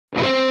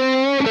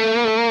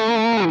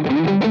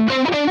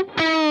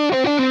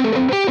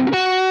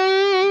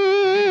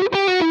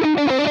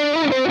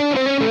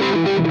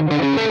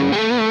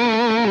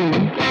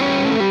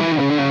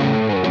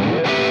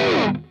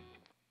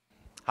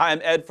Hi,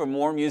 I'm Ed from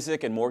More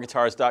Music and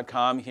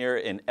MoreGuitars.com here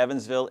in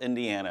Evansville,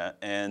 Indiana,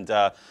 and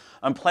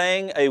I'm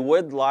playing a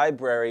wood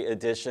library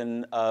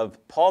edition of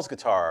Paul's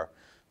guitar.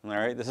 All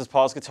right, this is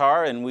Paul's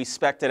guitar, and we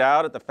spec'd it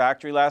out at the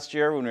factory last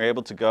year when we were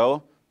able to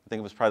go. I think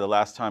it was probably the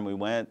last time we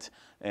went,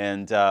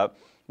 and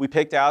we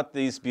picked out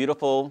these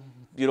beautiful,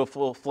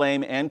 beautiful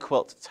flame and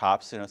quilt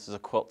tops. You know, this is a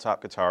quilt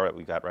top guitar that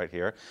we got right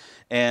here,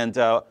 and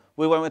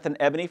we went with an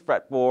ebony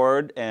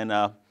fretboard and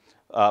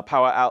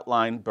power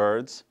outline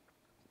birds.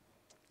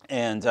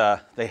 And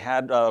they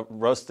had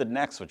roasted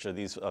necks, which are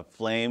these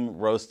flame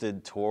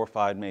roasted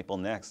torrefied maple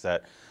necks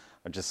that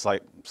are just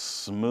like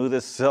smooth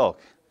as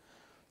silk.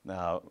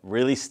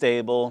 Really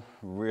stable,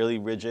 really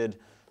rigid.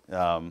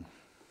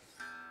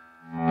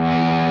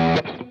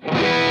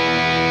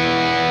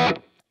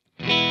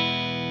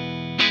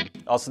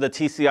 Also the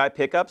TCI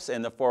pickups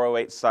and the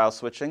 408 style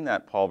switching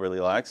that Paul really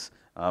likes.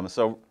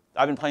 So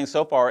I've been playing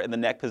so far in the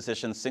neck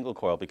position single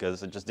coil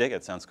because I just dig it,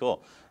 it sounds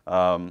cool.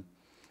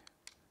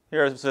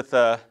 Here's with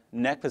the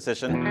neck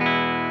position,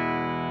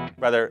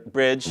 rather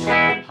bridge,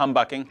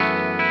 humbucking.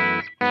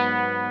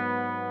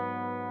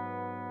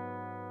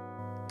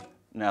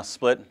 Now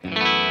split.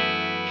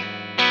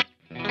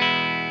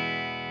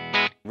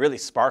 Really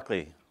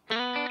sparkly.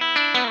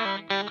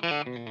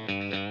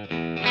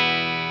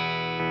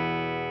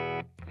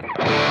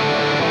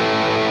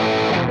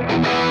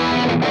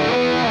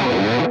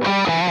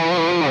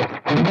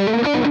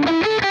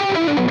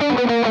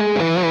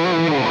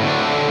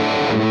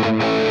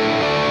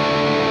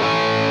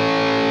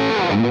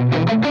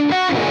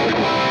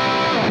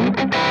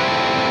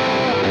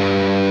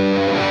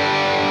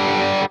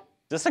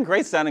 Just a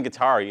great sounding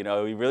guitar, you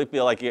know. You really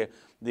feel like you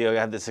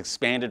have this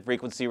expanded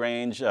frequency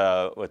range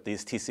with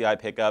these TCI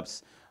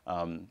pickups.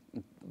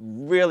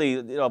 Really,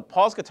 you know,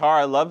 Paul's guitar.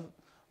 I love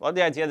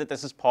the idea that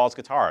this is Paul's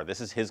guitar.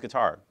 This is his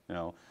guitar. You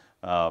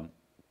know,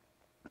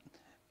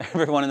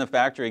 everyone in the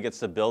factory gets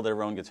to build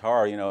their own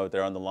guitar. You know, if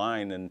they're on the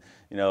line, and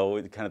you know,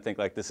 we kind of think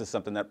like this is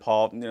something that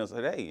Paul, you know,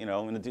 said, hey, you know,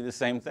 I'm going to do the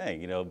same thing.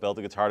 You know, build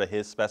a guitar to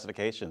his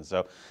specifications.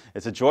 So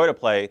it's a joy to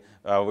play.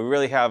 We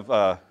really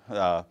have.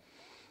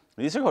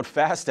 These are going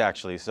fast,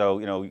 actually, so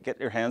you know, get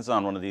your hands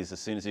on one of these as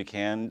soon as you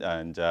can,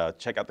 and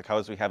check out the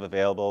colors we have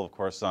available, of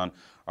course, on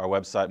our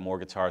website,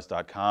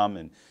 moreguitars.com.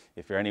 And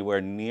if you're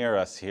anywhere near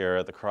us here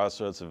at the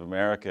crossroads of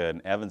America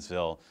in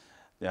Evansville,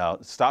 you know,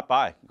 stop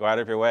by, go out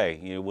of your way.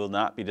 You will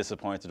not be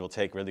disappointed. We'll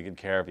take really good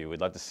care of you.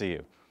 We'd love to see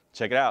you.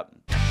 Check it out.